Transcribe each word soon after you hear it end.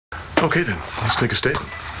Okay, then. Let's take a statement.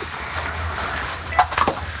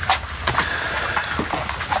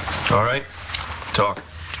 All right. Talk.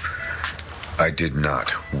 I did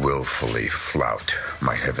not willfully flout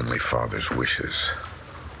my Heavenly Father's wishes.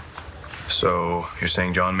 So, you're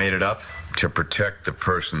saying John made it up? To protect the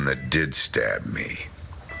person that did stab me.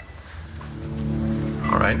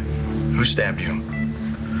 All right. Who stabbed you?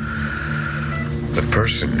 The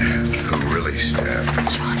person who really stabbed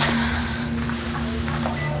me. John.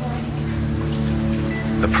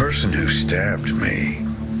 The person who stabbed me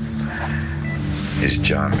is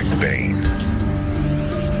John McBain.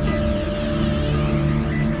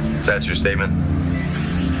 That's your statement?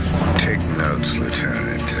 Take notes,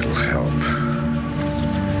 Lieutenant. It'll help.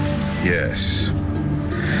 Yes.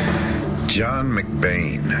 John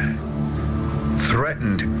McBain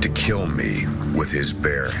threatened to kill me with his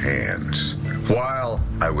bare hands while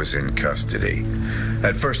I was in custody.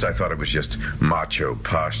 At first, I thought it was just macho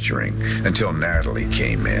posturing until Natalie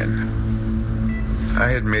came in. I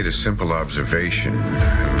had made a simple observation,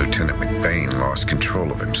 and Lieutenant McBain lost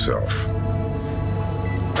control of himself.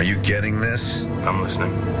 Are you getting this? I'm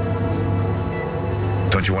listening.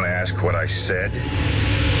 Don't you want to ask what I said?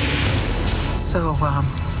 So,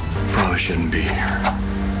 Probably shouldn't be here.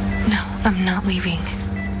 no, I'm not leaving.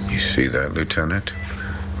 You see that, Lieutenant?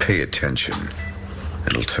 Pay attention.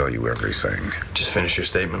 It'll tell you everything. Just finish your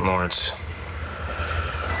statement, Lawrence.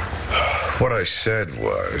 What I said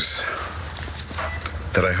was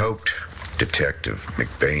that I hoped Detective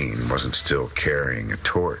McBain wasn't still carrying a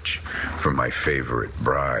torch for my favorite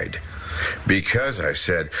bride. Because I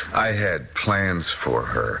said I had plans for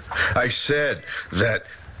her. I said that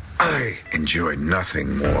I enjoyed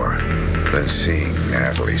nothing more than seeing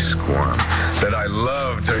Natalie squirm. That I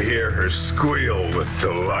loved to hear her squeal with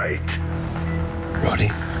delight. Brody,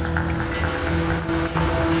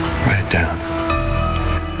 write it down.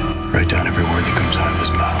 Write down every word that comes out of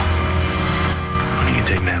his mouth. When you can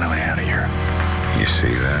take Natalie out of here. You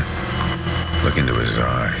see that? Look into his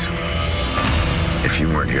eyes. If you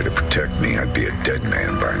weren't here to protect me, I'd be a dead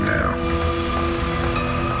man by now.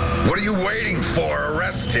 What are you waiting for?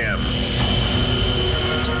 Arrest him!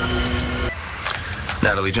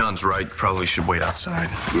 Natalie, John's right. Probably should wait outside.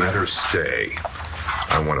 Let her stay.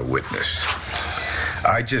 I want a witness.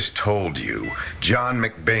 I just told you John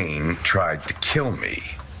McBain tried to kill me.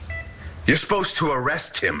 You're supposed to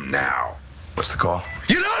arrest him now. What's the call?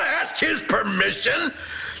 You don't ask his permission?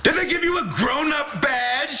 Did they give you a grown-up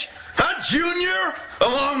badge? Huh, Junior?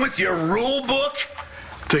 Along with your rule book?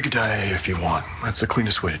 Take it to AA if you want. That's the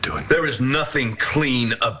cleanest way to do it. There is nothing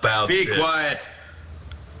clean about Be this. quiet.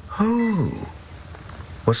 Oh.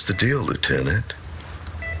 What's the deal, Lieutenant?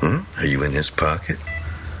 Are you in his pocket?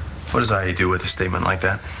 What does IA do with a statement like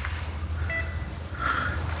that?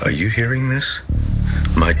 Are you hearing this?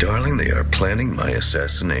 My darling, they are planning my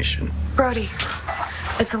assassination. Brody,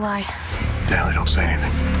 it's a lie. Natalie, don't say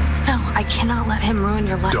anything. No, I cannot let him ruin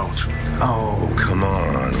your life. Don't. Oh, come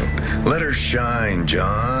on. Let her shine,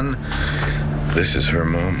 John. This is her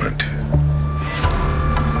moment.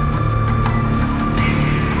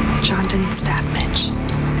 John didn't stab Mitch.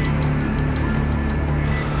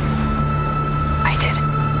 I did.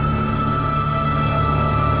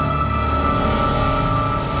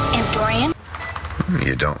 And Dorian?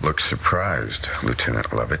 You don't look surprised,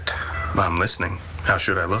 Lieutenant Lovett. I'm listening. How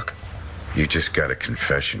should I look? You just got a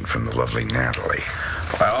confession from the lovely Natalie.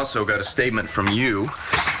 I also got a statement from you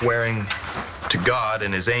swearing to God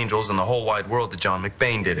and his angels and the whole wide world that John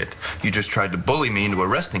McBain did it. You just tried to bully me into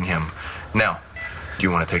arresting him. Now, do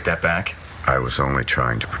you want to take that back? I was only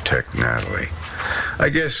trying to protect Natalie. I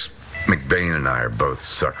guess McBain and I are both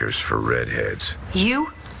suckers for redheads.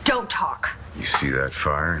 You don't talk. You see that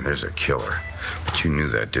fire? There's a killer. But you knew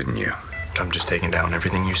that, didn't you? I'm just taking down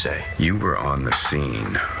everything you say. You were on the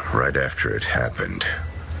scene right after it happened.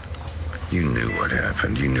 You knew what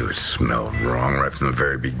happened. You knew it smelled wrong right from the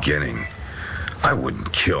very beginning. I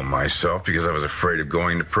wouldn't kill myself because I was afraid of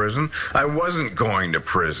going to prison. I wasn't going to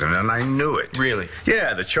prison, and I knew it. Really?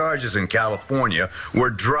 Yeah, the charges in California were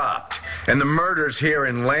dropped, and the murders here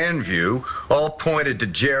in Landview all pointed to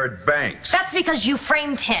Jared Banks. That's because you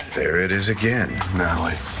framed him. There it is again.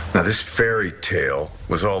 Natalie. Now, this fairy tale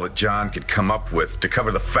was all that John could come up with to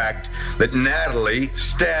cover the fact that Natalie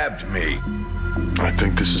stabbed me. I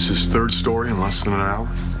think this is his third story in less than an hour.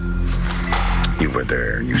 You were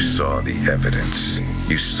there. You saw the evidence.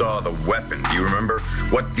 You saw the weapon. Do you remember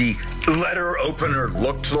what the letter opener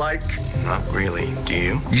looked like? Not really. Do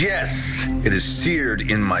you? Yes. It is seared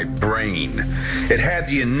in my brain. It had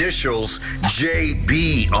the initials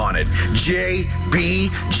JB on it. JB,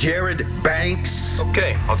 Jared Banks.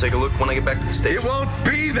 Okay, I'll take a look when I get back to the station. It won't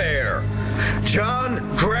be there.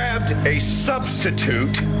 John grabbed a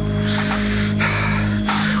substitute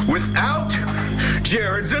without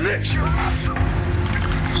Jared's initials.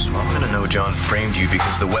 So I'm gonna know John framed you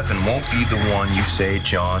because the weapon won't be the one you say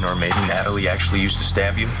John or maybe Natalie actually used to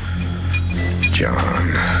stab you?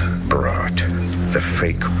 John brought the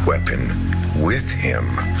fake weapon with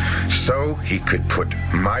him so he could put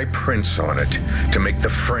my prints on it to make the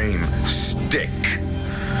frame stick.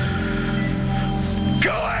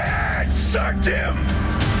 Go ahead, search him!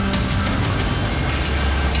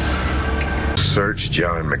 Search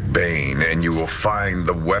John McBain and you will find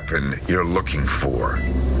the weapon you're looking for.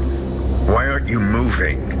 Why aren't you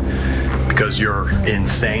moving? Because you're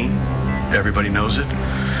insane. Everybody knows it.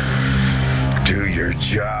 Do your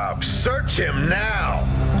job. Search him now!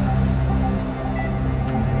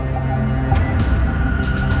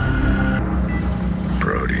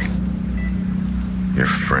 Brody, your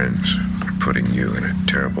friends are putting you in a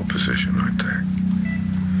terrible position, aren't they?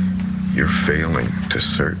 You're failing to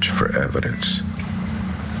search for evidence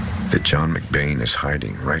that John McBain is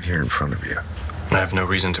hiding right here in front of you. I have no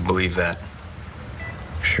reason to believe that.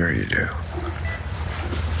 Sure you do.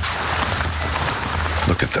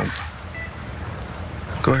 Look at them.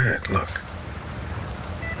 Go ahead, look.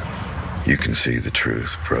 You can see the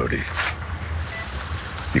truth, Brody.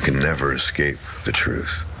 You can never escape the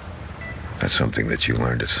truth. That's something that you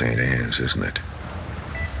learned at St. Anne's, isn't it?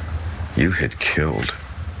 You had killed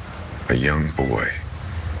a young boy.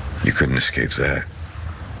 You couldn't escape that.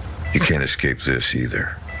 You can't escape this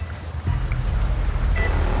either.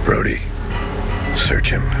 Brody, search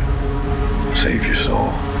him. Save your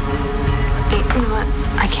soul. You know what?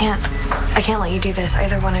 I can't let you do this,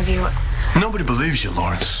 either one of you. Nobody believes you,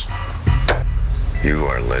 Lawrence. You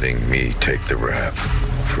are letting me take the rap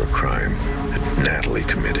for a crime that Natalie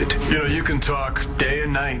committed. You know, you can talk day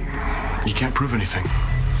and night. You can't prove anything.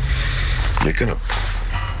 You're gonna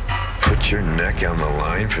put your neck on the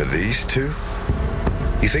line for these two?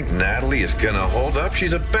 You think Natalie is gonna hold up?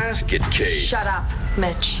 She's a basket case. Shut up,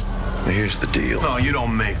 Mitch. Now, here's the deal. No, you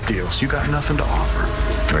don't make deals. You got nothing to offer.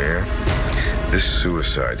 Oh, yeah? This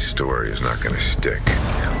suicide story is not gonna stick.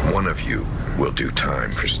 One of you will do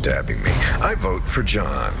time for stabbing me. I vote for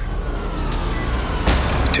John.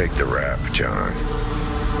 Take the rap, John,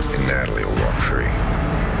 and Natalie will walk free.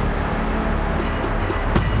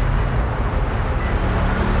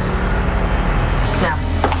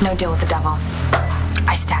 No deal with the devil.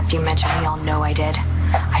 I stabbed you, Mitch, and we all know I did.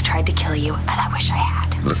 I tried to kill you, and I wish I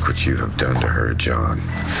had. Look what you have done to her, John.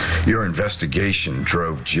 Your investigation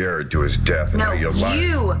drove Jared to his death, and now you're lying.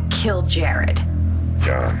 You killed Jared.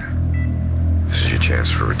 John, this is your chance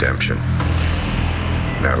for redemption.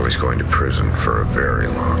 Natalie's going to prison for a very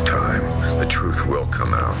long time. The truth will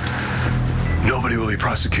come out. Nobody will be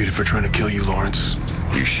prosecuted for trying to kill you, Lawrence.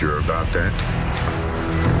 You sure about that?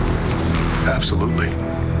 Absolutely.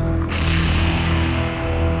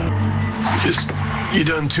 You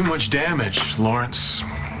done too much damage, Lawrence.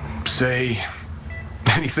 Say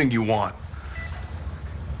anything you want.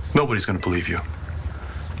 Nobody's gonna believe you.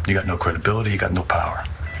 You got no credibility, you got no power.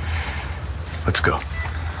 Let's go.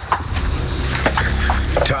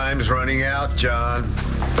 Time's running out, John.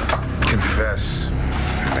 Confess,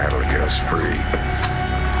 and Natalie goes free.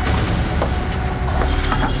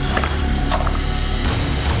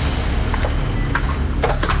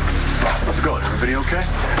 How's it going? Everybody okay?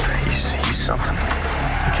 He's something.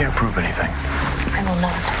 You can't prove anything. I will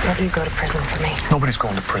not let you go to prison for me. Nobody's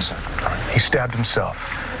going to prison. He stabbed himself.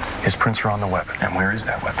 His prints are on the weapon. And where is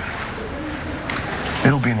that weapon?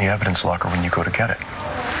 It'll be in the evidence locker when you go to get it.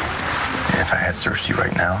 And if I had searched you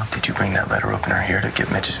right now, did you bring that letter opener here to get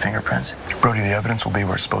Mitch's fingerprints? Brody, the evidence will be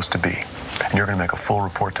where it's supposed to be. And you're going to make a full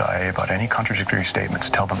report to IA about any contradictory statements.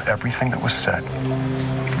 Tell them everything that was said.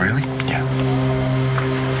 Really? Yeah.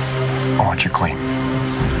 I want you clean.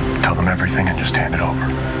 Tell them everything and just hand it over.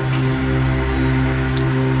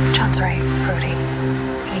 John's right, Brody.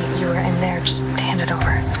 You were in there, just hand it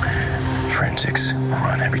over. Forensics will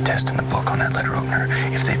run every test in the book on that letter opener.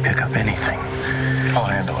 If they pick up anything, I'll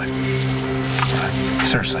handle it. All right.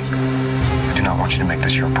 Seriously, I do not want you to make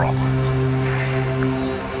this your problem.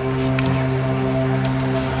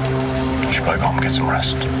 You should probably go home and get some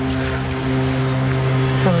rest.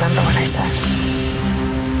 Remember what I said.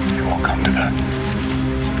 It won't come to that.